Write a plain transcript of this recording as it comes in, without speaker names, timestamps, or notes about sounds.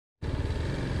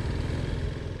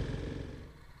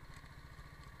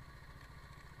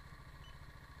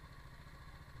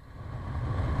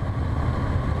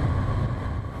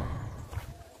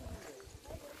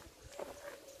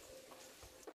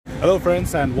Hello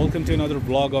friends and welcome to another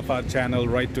vlog of our channel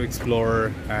right to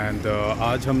explore. And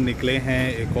आज हम निकले हैं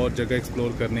एक और जगह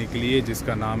एक्सप्लोर करने के लिए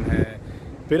जिसका नाम है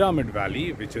pyramid valley,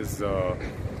 which is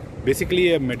basically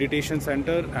a meditation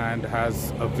center and has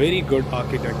a very good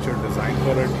architecture design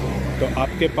for it। तो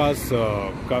आपके पास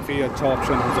काफ़ी अच्छा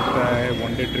ऑप्शन हो सकता है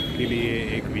वन डे ट्रिप के लिए,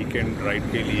 एक वीकेंड राइड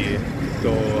के लिए।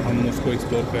 तो हम उसको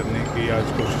एक्सप्लोर करने की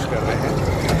आज कोशिश कर रहे हैं।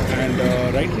 And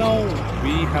right now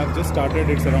we have just started,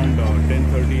 it's around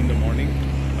 10:30 in the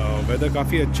morning. Weather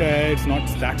काफ़ी अच्छा है, it's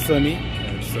not that Sunny,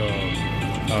 it's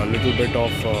little bit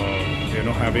of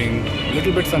having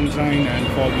little bit sunshine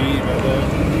and foggy weather,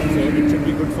 so it should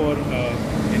be good for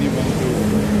anyone to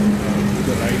do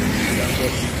the ride that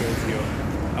what we chose here।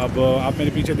 अब आप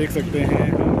मेरे पीछे देख सकते हैं,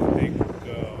 हम एक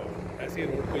ऐसी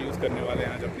रोड को यूज़ करने वाले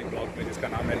हैं आज अपनी ब्लॉग में जिसका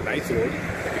नाम है nice road,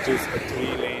 which is a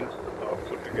 3-lane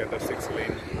put together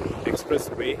 6-lane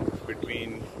expressway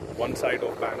between one side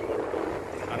of Bangalore to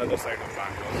another side of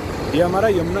Bangalore। ये हमारा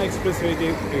यमुना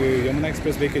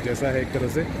एक्सप्रेसवे के जैसा है एक तरह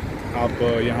से। आप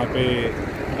यहाँ पे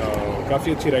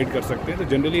काफ़ी अच्छी राइड कर सकते हैं। तो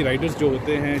जनरली राइडर्स जो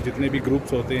होते हैं, जितने भी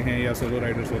ग्रुप्स होते हैं या सोलो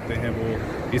राइडर्स होते हैं, वो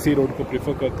इसी रोड को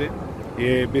प्रेफर करते हैं।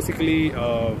 ये basically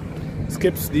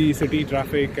skips the city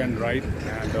traffic and ride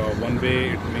and one way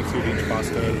it makes you reach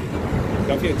faster.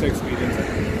 काफ़ी अच्छा एक्सपीरियंस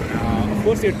है। ऑफ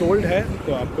कोर्स ये टोल्ड है,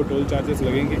 तो आपको टोल चार्जेस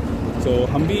लगेंगे। सो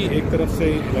हम भी एक तरफ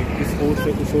से लाइक इस ओर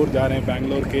से उस ओर जा रहे हैं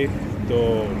बैंगलोर के, तो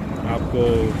आपको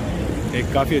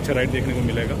एक काफ़ी अच्छा राइड देखने को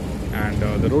मिलेगा। And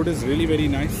the road is really very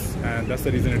nice and that's the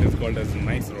reason it is called as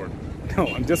nice road. No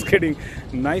I am just kidding.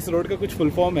 Nice road का कुछ फुल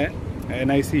फॉर्म है,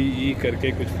 NICE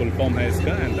करके कुछ फुल फॉर्म है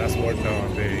इसका, and that's what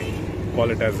they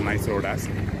call it as nice road as,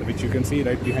 which you can see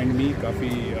right behind me. काफ़ी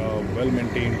well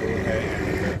maintained road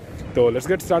है। तो let's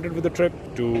get started with the trip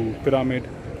to pyramid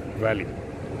valley,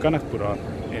 Kanakapura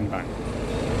in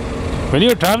Bangalore। When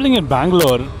you're traveling in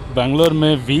Bangalore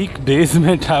में week days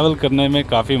में travel करने में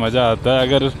काफ़ी मज़ा आता है,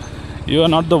 अगर you are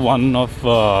not the one of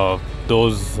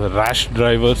those rash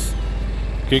drivers,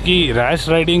 क्योंकि रैश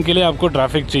राइडिंग के लिए आपको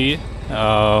ट्रैफिक चाहिए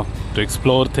to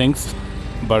explore things.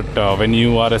 But when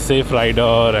you are a safe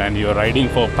rider and you are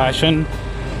riding for passion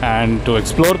and to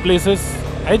explore places,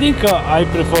 I think I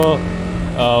prefer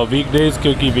weekdays,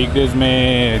 क्योंकि weekdays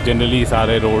में generally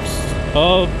सारे roads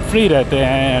free रहते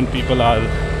हैं and people are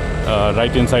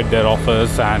right inside their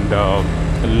office and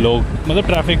लोग मतलब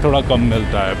traffic थोड़ा कम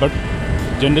मिलता है।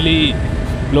 बट जनरली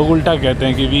लोग उल्टा कहते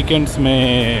हैं कि वीकेंड्स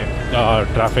में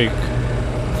ट्रैफिक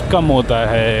कम होता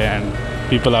है and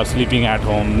people are sleeping at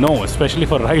home. No, specially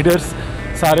for Riders,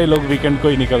 सारे लोग वीकेंड को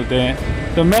ही निकलते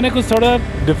हैं। तो मैंने कुछ थोड़ा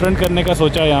डिफरेंट करने का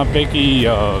सोचा यहाँ पे कि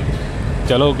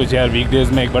चलो कुछ यार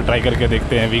वीकडेज़ में एक बार ट्राई करके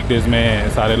देखते हैं। वीकडेज़ में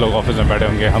सारे लोग ऑफिस में बैठे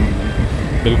होंगे, हम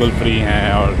बिल्कुल फ्री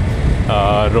हैं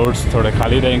और रोड्स थोड़े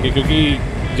खाली रहेंगे,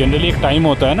 क्योंकि जनरली एक टाइम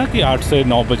होता है ना कि 8 से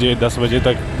 9 बजे 10 बजे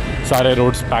तक सारे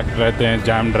रोड्स पैक्ड रहते हैं,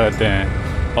 जैम्ड रहते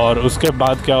हैं। और उसके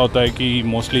बाद क्या होता है कि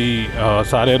मोस्टली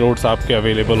सारे रोड्स आपके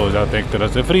अवेलेबल हो जाते हैं, एक तरह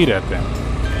से फ्री रहते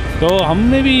हैं। तो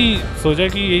हमने भी सोचा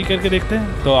कि यही करके देखते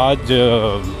हैं। तो आज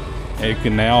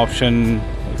एक नया ऑप्शन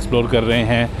एक्सप्लोर कर रहे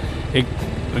हैं। एक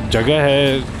जगह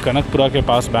है कनकपुरा के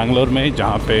पास बैंगलोर में,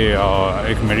 जहाँ पे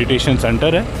एक मेडिटेशन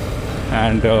सेंटर है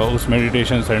एंड उस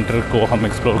मेडिटेशन सेंटर को हम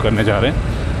एक्सप्लोर करने जा रहे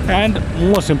हैं। एंड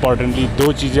मोस्ट इम्पॉर्टेंटली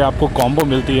 2 चीज़ें आपको कॉम्बो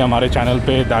मिलती है हमारे चैनल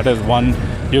पे। That is one,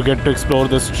 you get to explore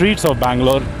the streets of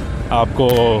Bangalore, आपको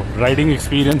राइडिंग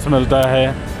एक्सपीरियंस मिलता है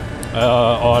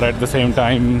और एट द सेम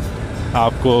टाइम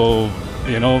आपको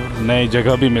नए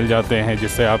जगह भी मिल जाते हैं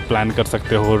जिससे आप प्लान कर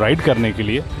सकते हो राइड करने के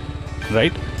लिए,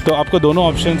 राइट। तो आपको दोनों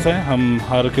ऑप्शंस हैं। हम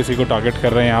हर किसी को टारगेट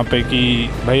कर रहे हैं यहाँ पे कि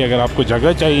भाई अगर आपको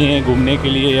जगह चाहिए घूमने के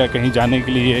लिए या कहीं जाने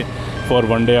के लिए फॉर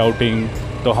वन डे आउटिंग,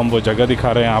 तो हम वो जगह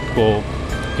दिखा रहे हैं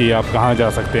आपको कि आप कहाँ जा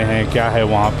सकते हैं, क्या है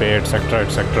वहाँ पे, एटसेट्रा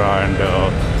एटसेट्रा।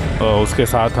 एंड उसके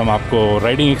साथ हम आपको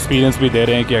राइडिंग एक्सपीरियंस भी दे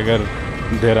रहे हैं कि अगर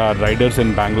देर आर राइडर्स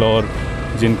इन बैंगलोर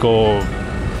जिनको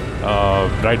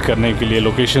राइड करने के लिए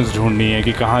लोकेशंस ढूंढनी है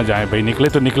कि कहाँ जाएं, भाई निकले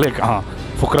तो निकले कहाँ,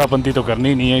 फुकरापंती तो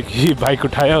करनी नहीं है कि बाइक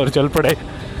उठाया और चल पड़े।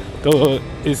 तो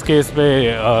इस केस पे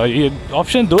ये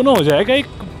ऑप्शन दोनों हो जाएगा, एक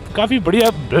काफ़ी बढ़िया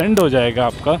ब्लेंड हो जाएगा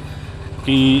आपका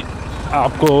कि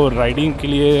आपको राइडिंग के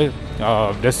लिए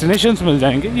डेस्टिनेशंस मिल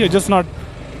जाएंगे। ये जस्ट नॉट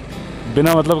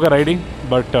बिना मतलब का riding,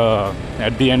 but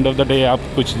at the end of the day आप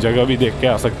कुछ जगह भी देख के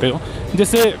आ सकते हो,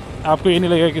 जिससे आपको ये नहीं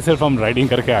लगेगा कि सिर्फ हम राइडिंग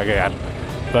करके आ गए यार।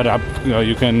 पर आप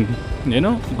you can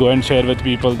go and share with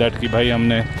people that कि भाई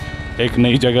हमने एक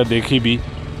नई जगह देखी भी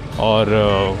और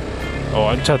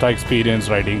अच्छा था एक्सपीरियंस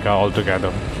राइडिंग का ऑल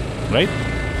टुगेदर, राइट।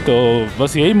 तो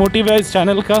बस यही मोटिव है इस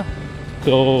चैनल का।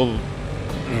 तो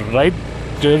राइड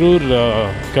ज़रूर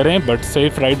करें, बट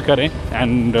सेफ राइड करें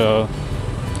and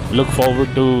look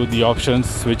forward to the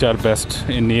options which are best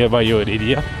in nearby your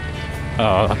area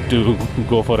to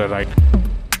go for a ride.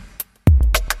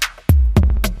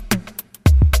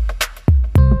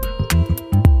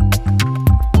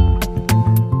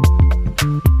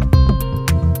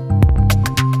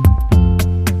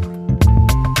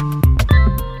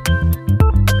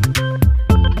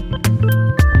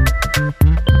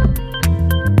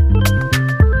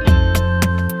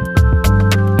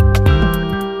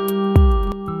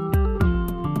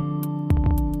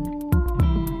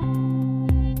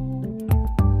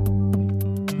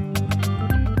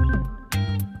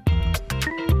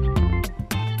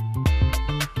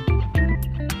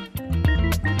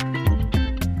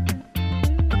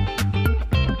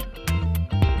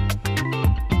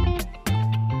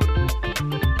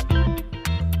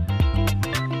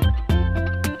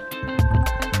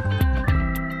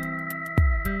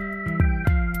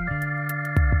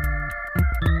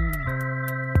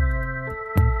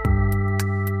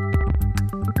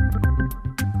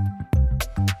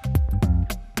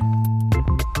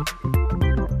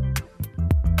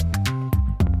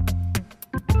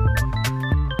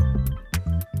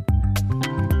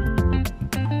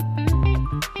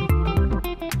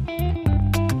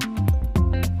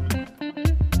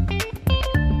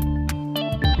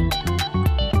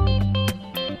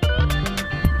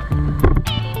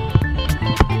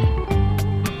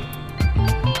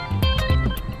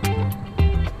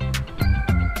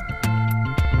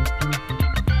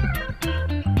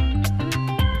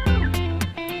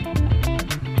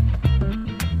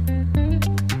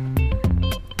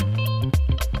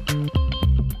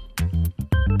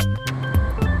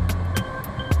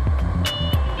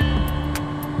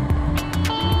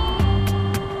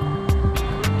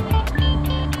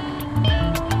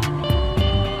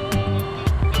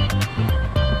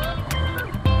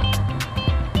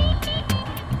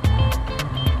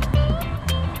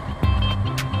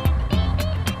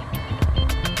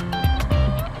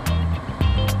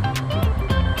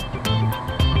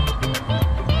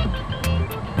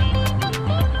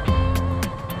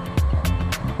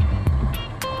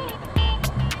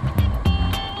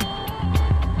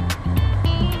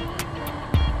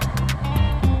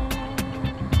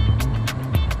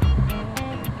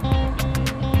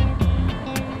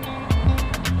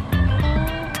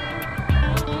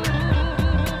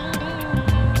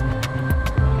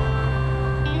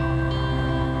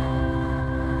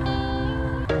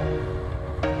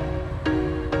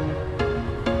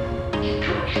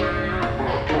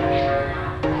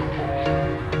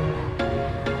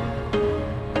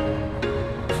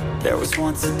 There was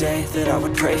once a day that I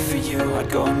would pray for you. I'd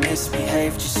go and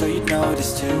misbehave just so you'd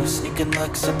notice too. Sneaking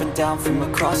looks up and down from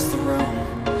across the room.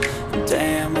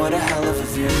 Damn, what a hell of a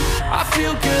view. I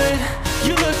feel good,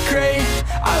 you look great,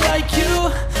 I like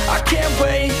you, I can't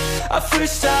wait. A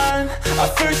first time, a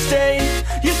first date,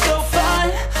 you're so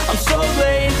fine, I'm so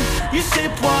late. You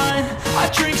sip wine, I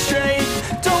drink straight.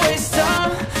 Don't waste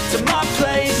time to my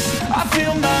place. I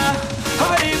feel my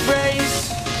heart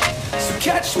erase. So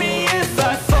catch me if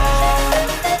I fall.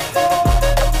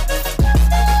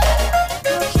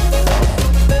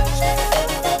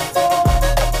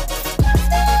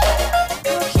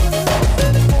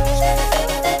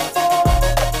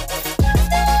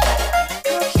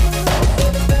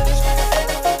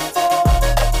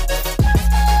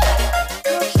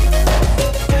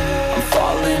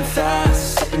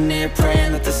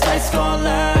 Praying that this night's gonna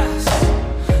last.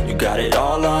 You got it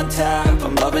all on tap,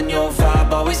 I'm loving your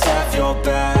vibe, always have your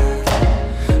back.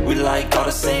 We like all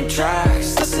the same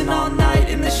tracks, listen all night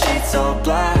in the sheets all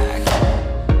black.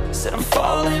 Said I'm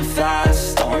falling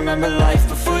fast, don't remember life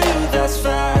before you, that's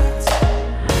fact.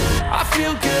 I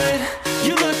feel good,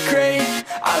 you look great,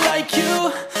 I like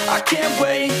you, I can't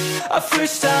wait. A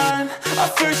first time, a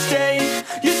first date,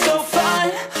 you're so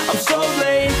fine, I'm so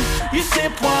late. You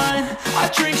sip wine, I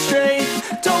drink straight.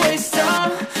 Don't waste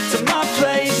time to my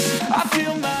place. I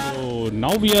feel my. So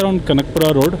now we are on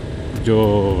Kanakpura Road, जो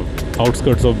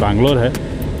outskirts of Bangalore है,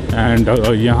 and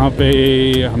यहाँ पे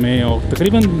हमें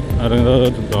तकरीबन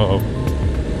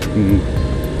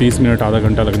 30 minute आधा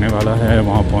घंटा लगने वाला है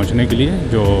वहाँ पहुँचने के लिए,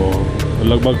 जो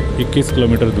लगभग 21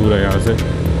 किलोमीटर दूर है यहाँ से.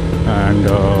 एंड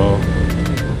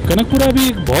कनकपुरा भी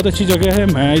एक बहुत अच्छी जगह है.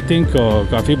 मैं आई थिंक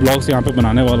काफ़ी ब्लॉग्स यहाँ पे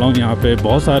बनाने वाला हूँ. यहाँ पे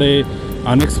बहुत सारे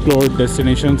अनएक्सप्लोर्ड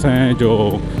डेस्टिनेशंस हैं जो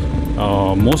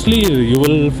mostly you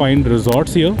will find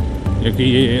resorts here, क्योंकि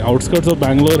ये आउटस्कर्ट्स ऑफ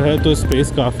बैंगलोर है तो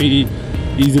स्पेस काफ़ी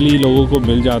ईज़िली लोगों को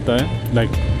मिल जाता है.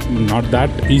 लाइक नॉट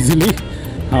दैट ईज़िली,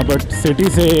 हाँ, बट सिटी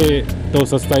से तो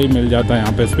सस्ता ही मिल जाता है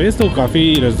यहाँ पे स्पेस. तो काफ़ी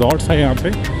रिजॉर्ट्स हैं यहाँ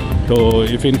पे तो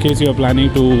if in case you are planning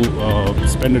to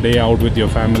spend a day out with your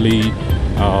family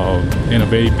in a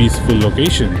very peaceful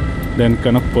location, then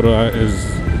Kanakpura is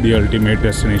the ultimate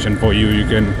destination for you. You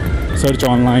can search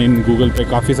online, Google पे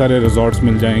काफ़ी सारे resorts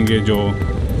मिल जाएंगे जो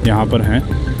यहाँ पर हैं,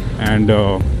 and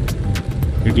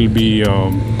it will be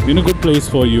a good place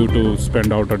for you to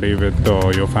spend out a day with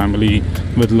your family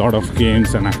with lot of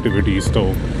games and activities. So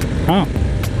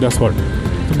that's what.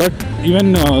 But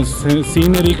even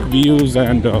scenic views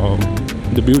and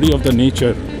the beauty of the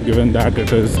nature, given that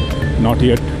it is not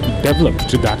yet developed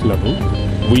to that level,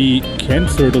 we can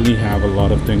certainly have a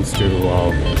lot of things to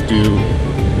do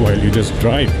while you just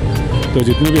drive. So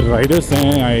जितने भी riders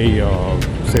हैं, I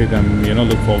say them,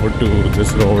 look forward to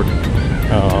this road,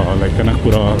 like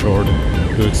Kanakpura road,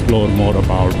 to explore more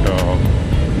about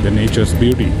the nature's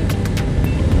beauty.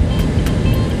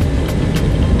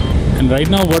 And right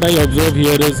now what I observe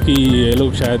here is कि ये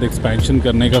लोग शायद expansion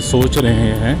करने का सोच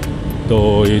रहे हैं, तो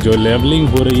ये जो leveling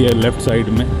हो रही है left side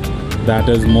में, that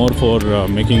is more for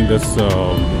making this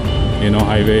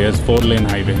highway as 4-lane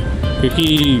highway, क्योंकि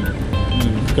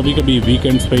कभी कभी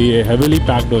weekends पे ये heavily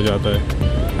packed हो जाता है,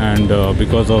 and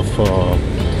because of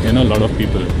lot of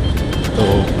people. तो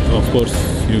of course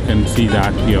you can see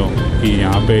that here कि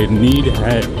यहाँ पे need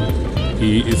है कि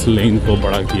इस लेन को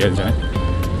बड़ा किया जाए.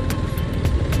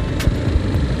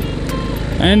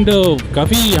 एंड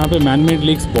काफ़ी यहाँ पे मैन मेड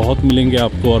लेक्स बहुत मिलेंगे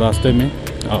आपको रास्ते में.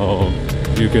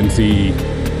 You can see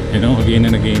again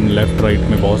and again left right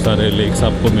में बहुत सारे लेक्स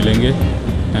आपको मिलेंगे,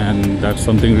 and that's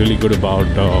something really good about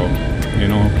the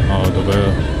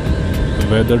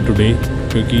weather today,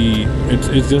 क्योंकि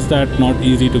it's just that not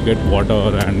easy to get water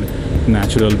and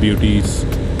natural beauties.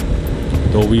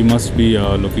 So we must be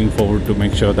looking forward to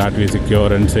make sure that we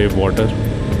secure and save water.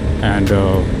 And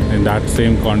in that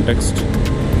same context,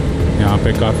 यहाँ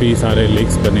पे काफ़ी सारे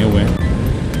lakes बने हुए हैं.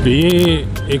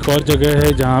 ये एक और जगह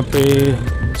है जहाँ पे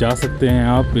जा सकते हैं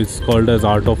आप. It's called as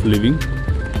art of living.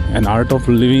 And art of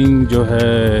living जो है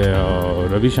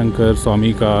रविशंकर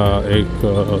स्वामी का एक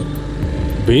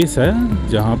बेस है,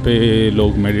 जहाँ पे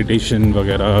लोग मेडिटेशन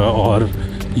वगैरह और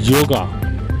योगा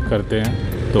करते हैं.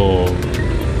 तो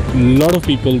lot of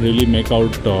people really make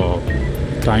out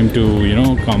time to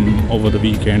come over the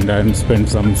weekend and spend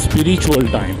some spiritual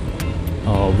time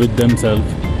with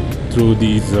themselves through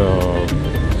these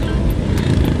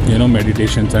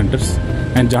meditation centers.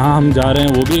 And जहाँ हम जा रहे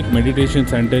हैं वो भी एक meditation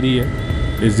center ही है.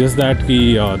 It's just that कि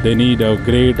they need a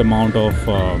great amount of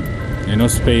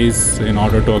space in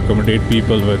order to accommodate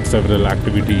people with several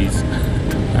activities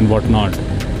and whatnot,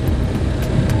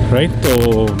 right?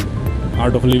 So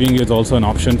Art of Living is also an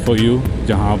option for you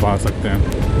जहाँ आप आ सकते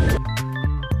हैं.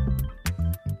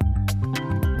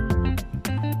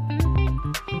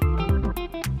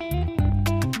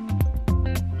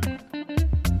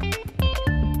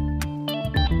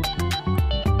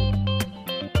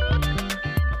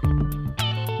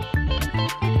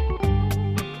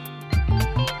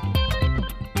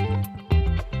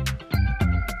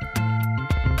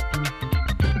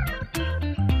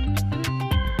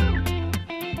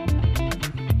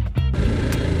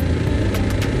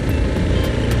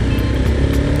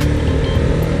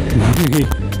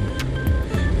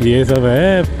 ये सब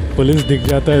है. Police दिख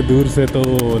जाता है दूर से तो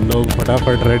लोग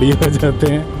फटाफट रेडी हो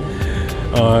जाते हैं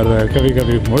और कभी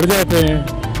कभी मुड़ जाते हैं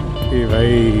कि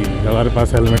भाई हमारे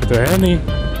पास हेलमेट तो है नहीं,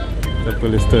 तो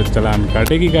पुलिस तो चालान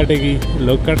काटेगी,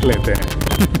 लोग कट लेते हैं.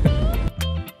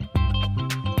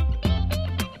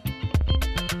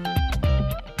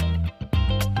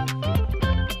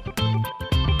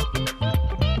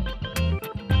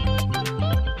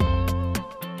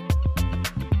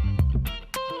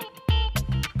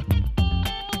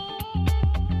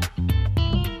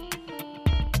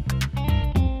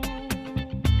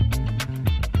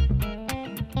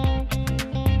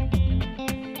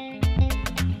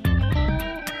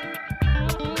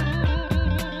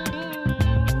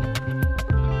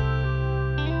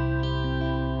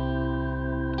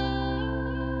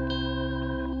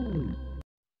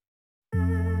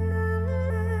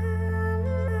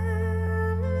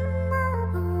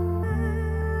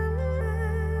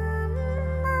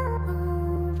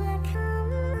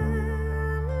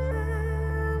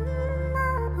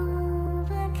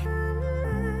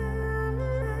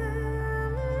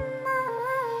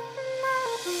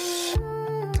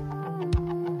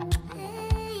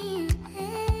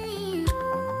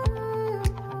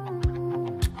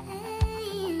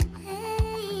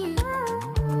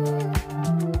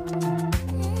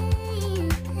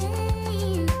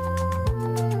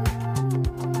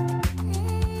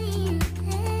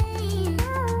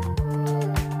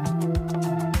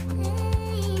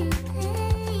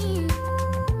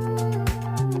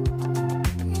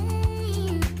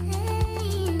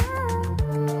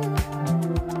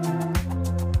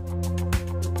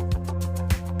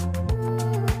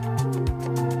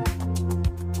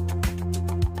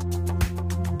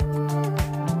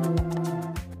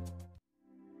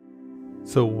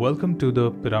 So welcome to the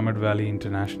pyramid valley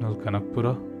international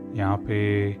Kanakapura. यहाँ पे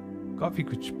काफ़ी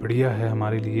कुछ बढ़िया है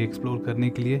हमारे लिए एक्सप्लोर करने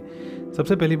के लिए।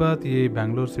 सबसे पहली बात, ये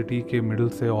बेंगलोर सिटी के मिडल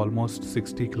से ऑलमोस्ट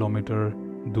 60 किलोमीटर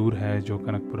दूर है, जो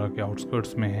कनकपुरा के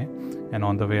आउटस्कर्ट्स में है। एंड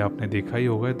ऑन द वे आपने देखा ही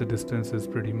होगा, the distance is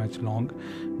pretty much long,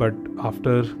 but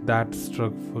after that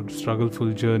struggleful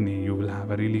journey you will have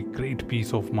a really great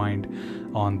peace of mind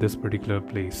on this particular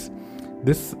place.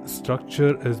 This structure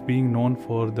is being known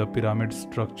for the pyramid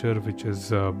structure, which is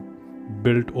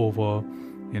built over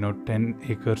 10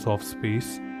 acres of space.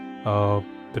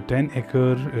 The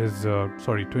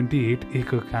 28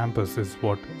 acre campus is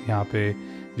what यहाँ पे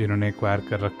जिन्होंने acquire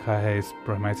कर रखा है इस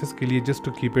premises के लिए, just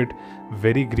to keep it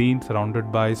very green,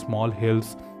 surrounded by small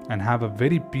hills and have a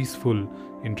very peaceful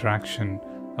interaction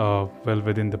well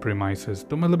within the premises.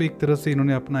 तो मतलब एक तरह से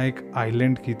इन्होंने अपना एक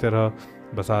आइलैंड की तरह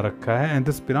बसा रखा है। And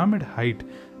this pyramid height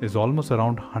is almost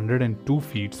around 102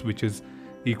 feats, which is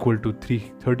equal to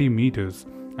 30 meters,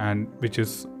 and which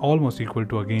is almost equal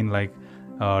to again like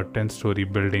 10 story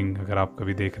building अगर आप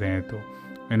कभी देख रहे हैं तो।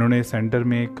 इन्होंने सेंटर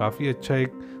में काफ़ी अच्छा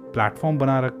एक प्लेटफॉर्म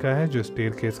बना रखा है जो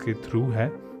स्टेयरकेस के थ्रू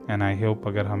है। एंड आई होप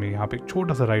अगर हमें यहाँ पे एक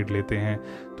छोटा सा राइड लेते हैं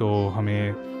तो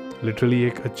हमें लिटरली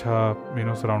एक अच्छा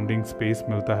सराउंडिंग स्पेस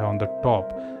मिलता है on the top,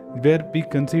 where we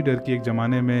consider कि एक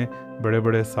ज़माने में बड़े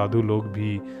बड़े साधु लोग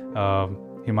भी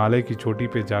हिमालय की चोटी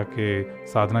पे जाके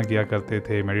साधना किया करते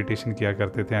थे, मेडिटेशन किया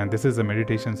करते थे। And this is a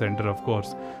meditation centre of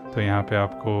course. तो यहाँ पे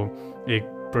आपको एक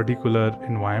पर्टिकुलर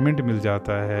इन्वायरमेंट मिल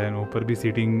जाता है, ऊपर भी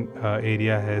सीटिंग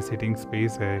एरिया है, सीटिंग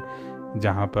स्पेस है,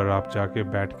 जहाँ पर आप जाके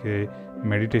बैठ के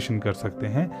मेडिटेशन कर सकते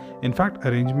हैं। इनफैक्ट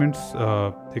अरेंजमेंट्स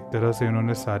एक तरह से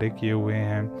उन्होंने सारे किए हुए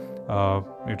हैं।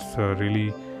 It's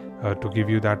really to give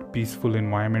you that peaceful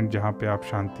environment जहाँ पे आप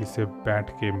शांति से बैठ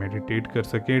के मेडिटेट कर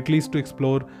सकें, at least to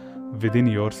explore with in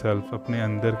your self, अपने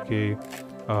अंदर के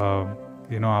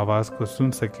आवाज़ को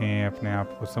सुन सकें, अपने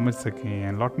आप को समझ सकें,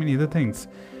 and lot many other things.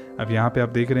 अब यहाँ पे आप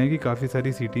देख रहे हैं कि काफ़ी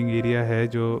सारी सीटिंग एरिया है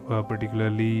जो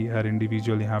पर्टिकुलरली हर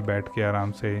इंडिविजुअल यहाँ बैठ के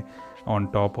आराम से on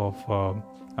top of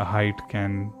a height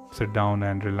can sit down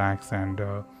and relax and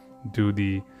do the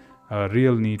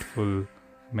real needful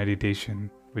meditation,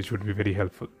 which would be very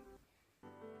helpful.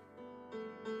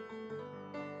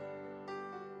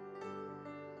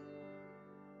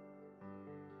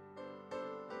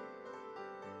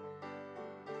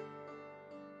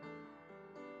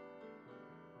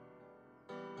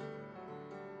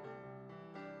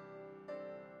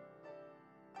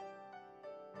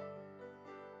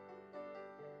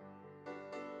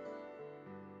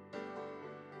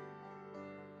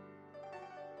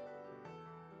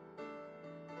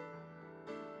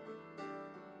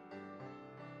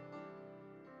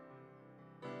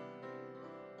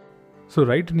 So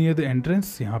right near the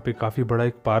entrance यहाँ पे काफ़ी बड़ा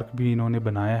एक पार्क भी इन्होंने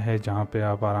बनाया है, जहाँ पे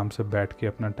आप आराम से बैठ के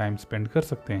अपना टाइम स्पेंड कर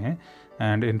सकते हैं।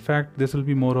 And in fact this will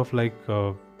be more of like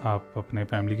आप अपने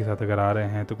फैमिली के साथ अगर आ रहे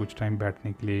हैं तो कुछ टाइम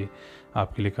बैठने के लिए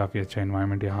आपके लिए काफ़ी अच्छा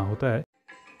इन्वायरमेंट यहाँ होता है।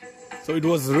 So it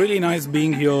was really nice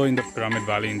being here in the Pyramid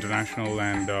Valley International,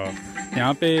 and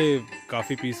यहाँ पे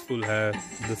काफ़ी peaceful है.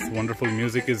 This wonderful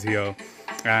music is here,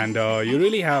 and you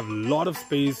really have a lot of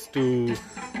space to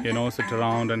sit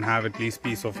around and have at least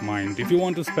peace of mind. If you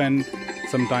want to spend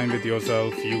some time with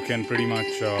yourself, you can pretty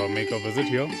much make a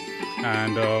visit here.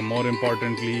 And more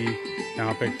importantly,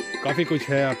 यहाँ पे काफ़ी कुछ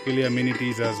है आपके लिए,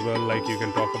 amenities as well, like you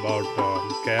can talk about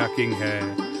kayaking है,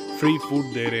 free food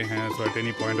दे रहे हैं, so at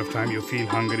any point of time you feel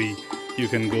hungry, you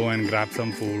can go and grab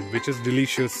some food, which is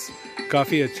delicious,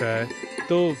 काफ़ी अच्छा है.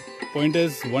 तो point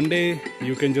is, one day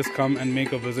you can just come and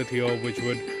make a visit here, which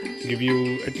would give you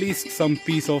at least some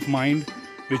peace of mind,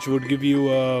 which would give you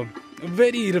a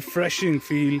very refreshing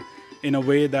feel in a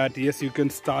way that yes, you can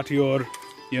start your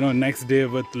next day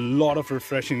with a lot of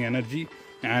refreshing energy,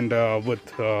 and with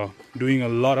doing a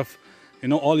lot of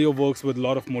all your works with a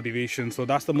lot of motivation. So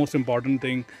that's the most important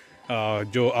thing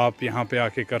जो आप यहाँ पे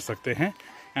आके कर सकते हैं.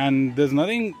 And there's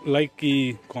nothing like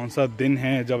कि कौन सा दिन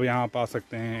है जब यहाँ आप आ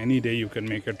सकते हैं. Any day you can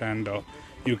make it, and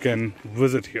you can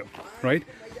visit here, right?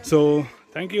 So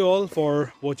thank you all for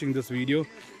watching this video,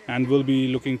 and we'll be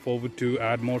looking forward to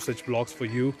add more such vlogs for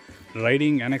you,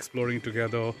 riding and exploring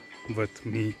together with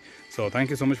me. So thank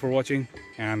you so much for watching,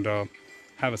 and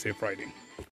have a safe riding.